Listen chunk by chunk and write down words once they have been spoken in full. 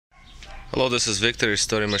Hello, this is Victor,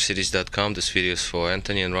 StoryMercedes.com. This video is for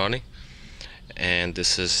Anthony and Ronnie, and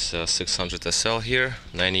this is 600 SL here,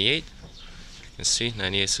 98. You can see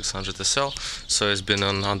 98 600 SL. So it's been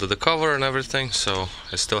under the cover and everything. So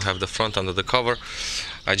I still have the front under the cover.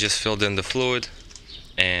 I just filled in the fluid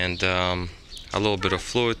and a little bit of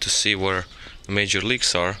fluid to see where the major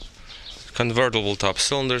leaks are. Convertible top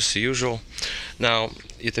cylinders, usual. Now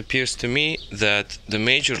it appears to me that the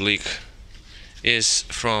major leak is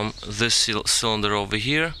from this cylinder over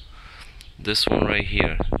here, this one right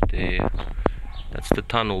here. That's the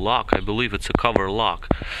tunnel lock. I believe it's a cover lock.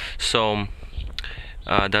 So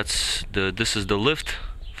this is the lift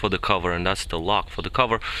for the cover, and that's the lock for the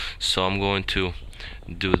cover. So I'm going to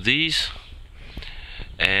do these,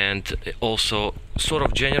 and also sort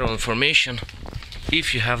of general information.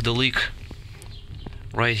 If you have the leak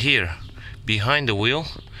right here behind the wheel,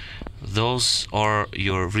 those are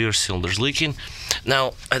your rear cylinders leaking.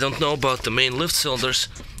 Now I don't know about the main lift cylinders.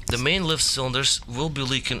 The main lift cylinders will be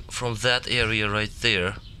leaking from that area right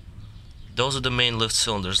there. Those are the main lift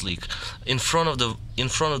cylinders leak in front of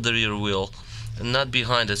the rear wheel, and not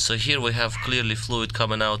behind it. So here we have clearly fluid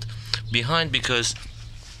coming out behind because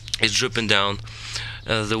it's dripping down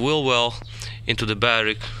the wheel well into the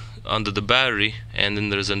battery, under the battery, and then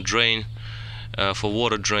there's a drain for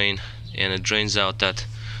water drain, and it drains out that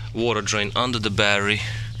water drain under the battery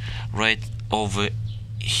right over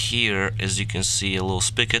here. As you can see, a little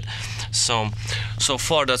spigot. So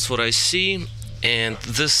far that's what I see, and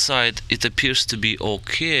this side it appears to be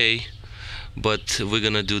okay, but we're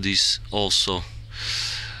gonna do these also.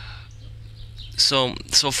 So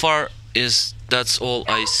far that's all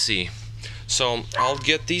I see. So I'll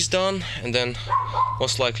get these done, and then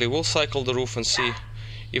most likely we'll cycle the roof and see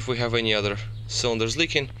if we have any other cylinders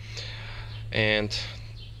leaking, and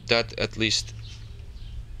that at least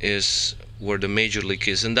is where the major leak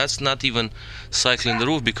is. And that's not even cycling the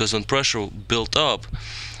roof, because when pressure built up,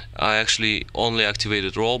 I actually only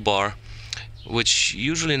activated roll bar, which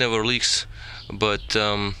usually never leaks, but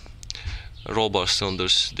roll bar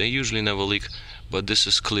cylinders, they usually never leak, but this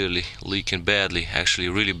is clearly leaking badly, actually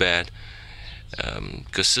really bad,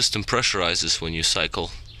 because system pressurizes when you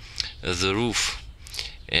cycle the roof,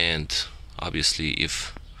 and obviously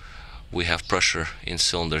if we have pressure in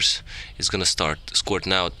cylinders, it's gonna start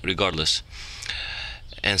squirting out regardless.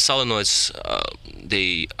 And solenoids,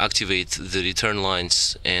 they activate the return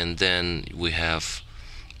lines, and then we have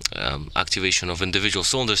activation of individual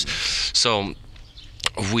cylinders. So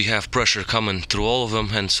we have pressure coming through all of them,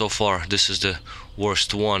 and so far this is the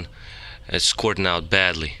worst one. It's squirting out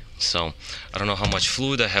badly. So I don't know how much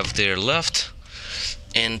fluid I have there left,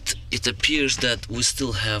 and it appears that we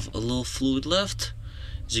still have a little fluid left.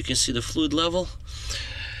 As you can see, the fluid level,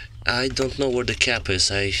 I don't know where the cap is.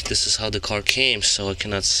 This is how the car came, so I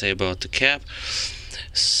cannot say about the cap.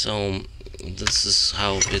 So this is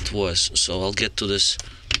how it was. So I'll get to this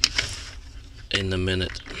in a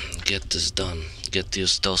minute. Get this done. Get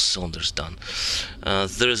those cylinders done.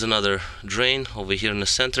 There is another drain over here in the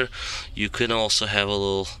center. You can also have a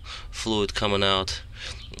little fluid coming out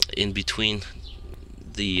in between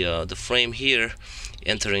the frame here,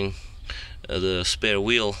 entering the spare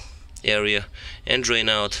wheel area, and drain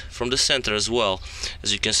out from the center as well.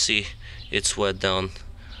 As you can see, it's wet down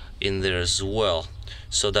in there as well.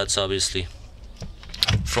 So that's obviously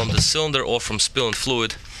from the cylinder or from spilling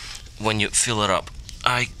fluid when you fill it up.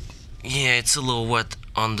 Yeah, it's a little wet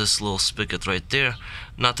on this little spigot right there.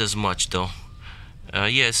 Not as much though.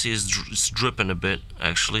 Yeah, see, it's dripping a bit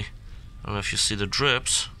actually. I don't know if you see the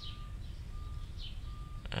drips.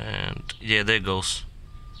 And yeah, there it goes.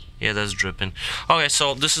 Yeah, that's dripping. Okay,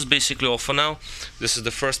 so this is basically all for now. This is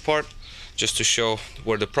the first part, just to show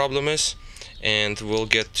where the problem is, and we'll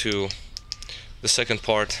get to the second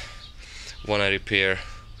part when I repair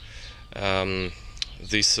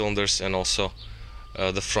these cylinders, and also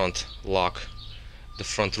the front lock, the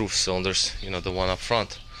front roof cylinders, you know, the one up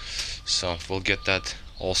front. So we'll get that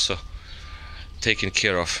also taken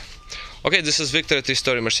care of. Okay, this is Victor at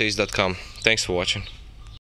StoryMercedes.com. Thanks for watching.